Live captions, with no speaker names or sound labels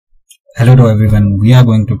Hello to everyone. We are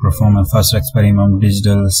going to perform a first experiment on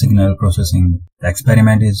digital signal processing. The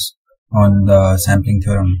experiment is on the sampling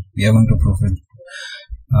theorem. We are going to prove it.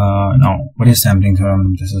 Now, what is sampling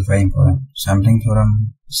theorem? This is very important. Sampling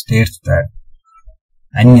theorem states that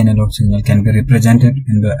any analog signal can be represented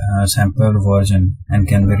in the sampled version and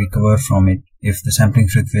can be recovered from it if the sampling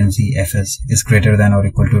frequency fs is greater than or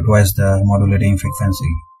equal to twice the modulating frequency.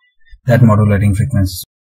 That modulating frequency.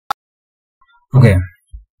 Okay.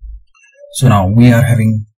 So now we are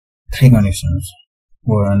having three conditions.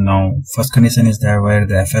 Now first condition is there where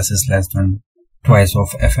the fs is less than twice of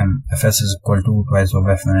fm, fs is equal to twice of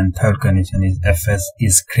fm, and third condition is fs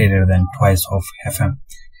is greater than twice of fm.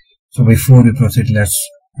 So before we proceed, let's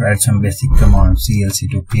write some basic commands. clc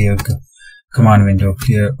to clear command window,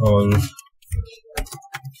 clear all,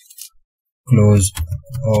 close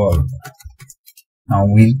all. Now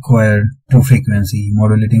we require two frequency,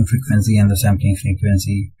 modulating frequency and the sampling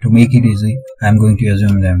frequency. To make it easy, I am going to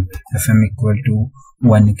assume them. fm equal to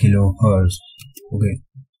 1 kilohertz. Okay.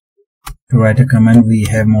 To write a command, we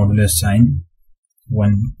have modulus sign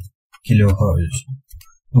 1 kilohertz.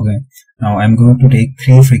 Okay. Now I am going to take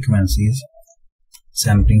three frequencies,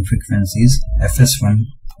 sampling frequencies. fs1,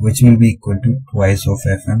 which will be equal to twice of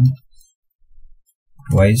fm,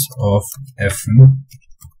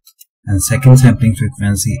 and second sampling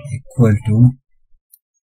frequency equal to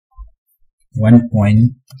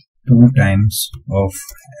 1.2 times of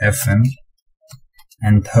fm,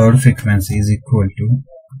 and third frequency is equal to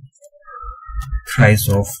thrice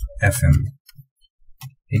of fm.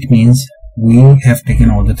 It means we have taken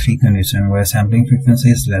all the three conditions where sampling frequency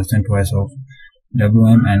is less than twice of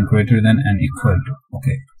wm and greater than and equal to.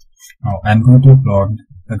 Okay. Now I am going to plot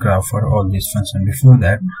a graph for all these functions. Before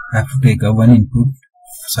that, I have to take a one input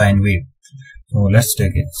sine wave. So let's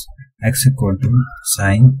take it. X equal to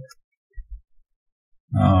sine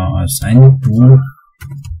 2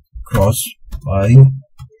 cross pi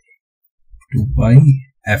 2 pi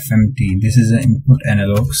fmt. This is an input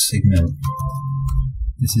analog signal.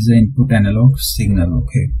 This is an input analog signal.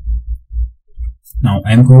 Okay. Now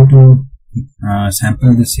I am going to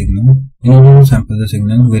sample the signal. In order to sample the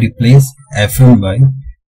signal, we replace fm by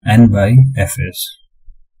n by fs.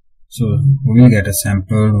 So we will get a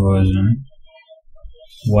sampled version.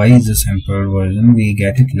 Y is a sampled version. We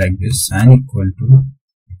get it like this: sine equal to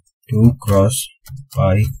 2 cross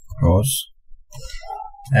pi cross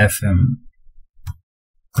fm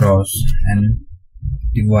cross n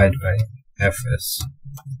divided by fs.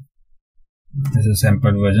 This is a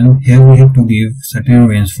sampled version. Here we have to give certain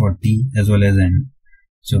range for t as well as n.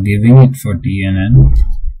 So giving it for t and n,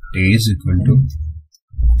 t is equal to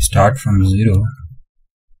start from 0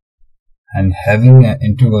 and having an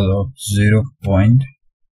interval of 0.01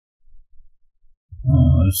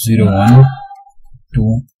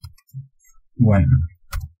 to 1.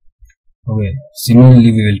 Okay.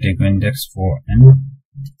 Similarly, we will take an index for n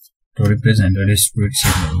to represent a discrete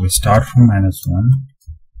signal. We start from -1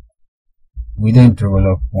 with an interval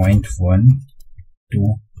of 0.1 to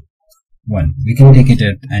 1. We can take it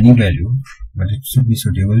at any value, but it should be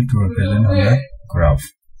suitable to represent on the graph.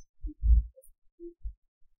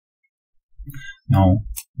 Now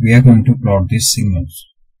we are going to plot these signals.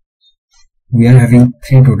 We are having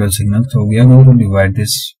three total signals, so we are going to divide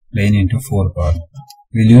this plane into four parts.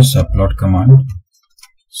 We will use subplot command.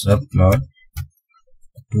 Subplot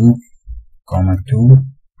 2, 2,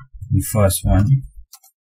 the first one.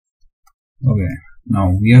 Okay. Now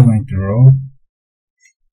we are going to draw.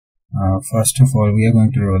 First of all, we are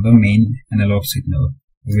going to draw the main analog signal.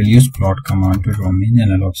 We will use plot command to draw main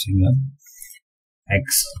analog signal.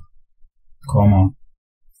 X, comma.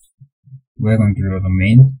 We are going to draw the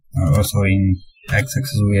main. In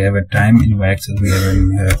x-axis we have a time, in y-axis we have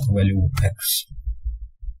a value x.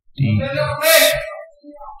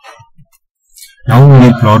 Now we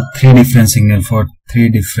will plot three different signals for three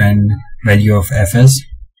different value of fs.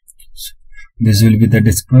 This will be the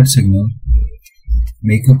discrete signal.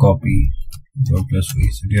 Make a copy 0 plus v,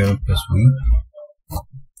 so 0 plus v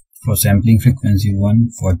for sampling frequency 1,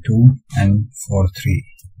 for 2 and for 3.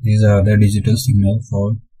 These are the digital signal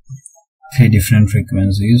for three different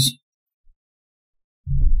frequencies.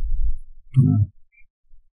 2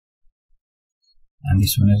 and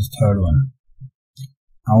this one is the third one.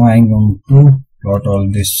 Now I am going to plot all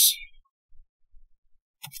these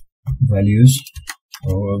values,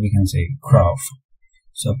 or we can say graph.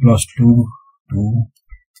 So plus 2, 2,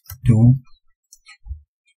 2.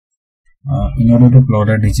 In order to plot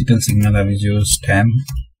a digital signal, I will use stem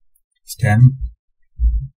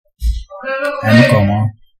n comma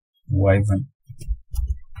y1.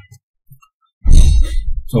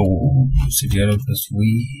 So 0 plus v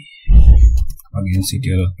again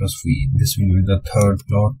CTRL plus V. This will be the third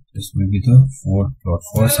plot, this will be the fourth plot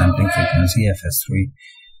for sampling frequency fs3,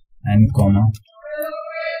 n comma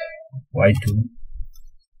y2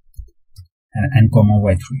 and n comma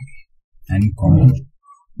y3, n comma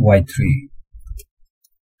y3.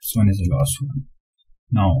 This one is the last one.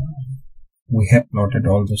 Now we have plotted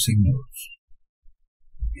all the signals.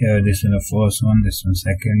 Here this is the first one, this one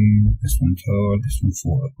second, this one third, this one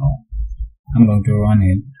fourth. Now I'm going to run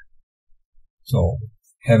it. So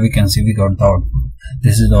here we can see we got the output.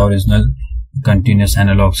 This is the original continuous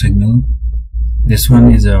analog signal. This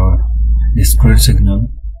one is a discrete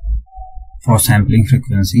signal for sampling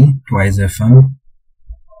frequency twice FM.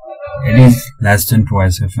 It is less than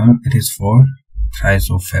twice FM. It is for thrice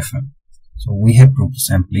of FM. So we have proved the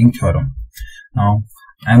sampling theorem. Now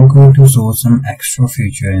I'm going to show some extra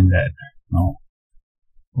feature in that. Now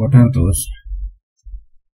what are those?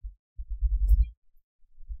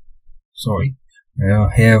 Sorry,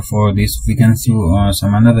 here for this we can see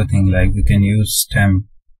some another thing, like we can use stem.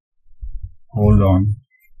 Hold on,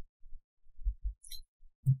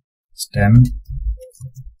 stem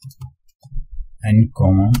n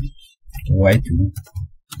comma y2.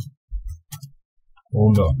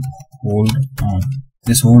 Hold on.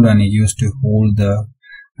 This hold on is used to hold the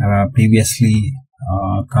previously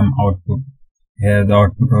come output. Here the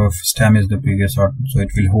output of stem is the previous output, so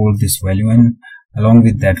it will hold this value, and along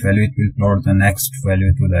with that value it will plot the next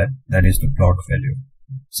value to that is the plot value.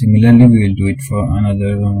 Similarly we will do it for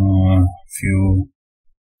another few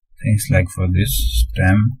things, like for this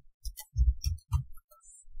stem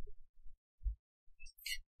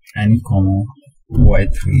n comma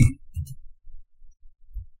y3.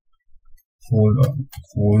 Hold on.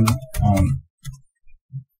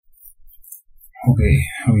 Okay,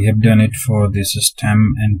 we have done it for this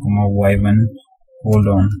stem n comma y1. Hold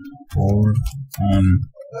on, plot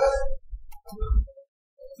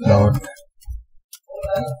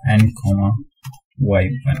n comma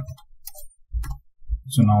y1.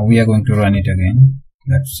 So now we are going to run it again.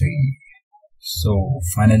 Let's see. So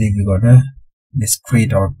finally we got a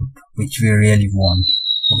discrete output, which we really want.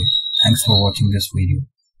 Okay, thanks for watching this video.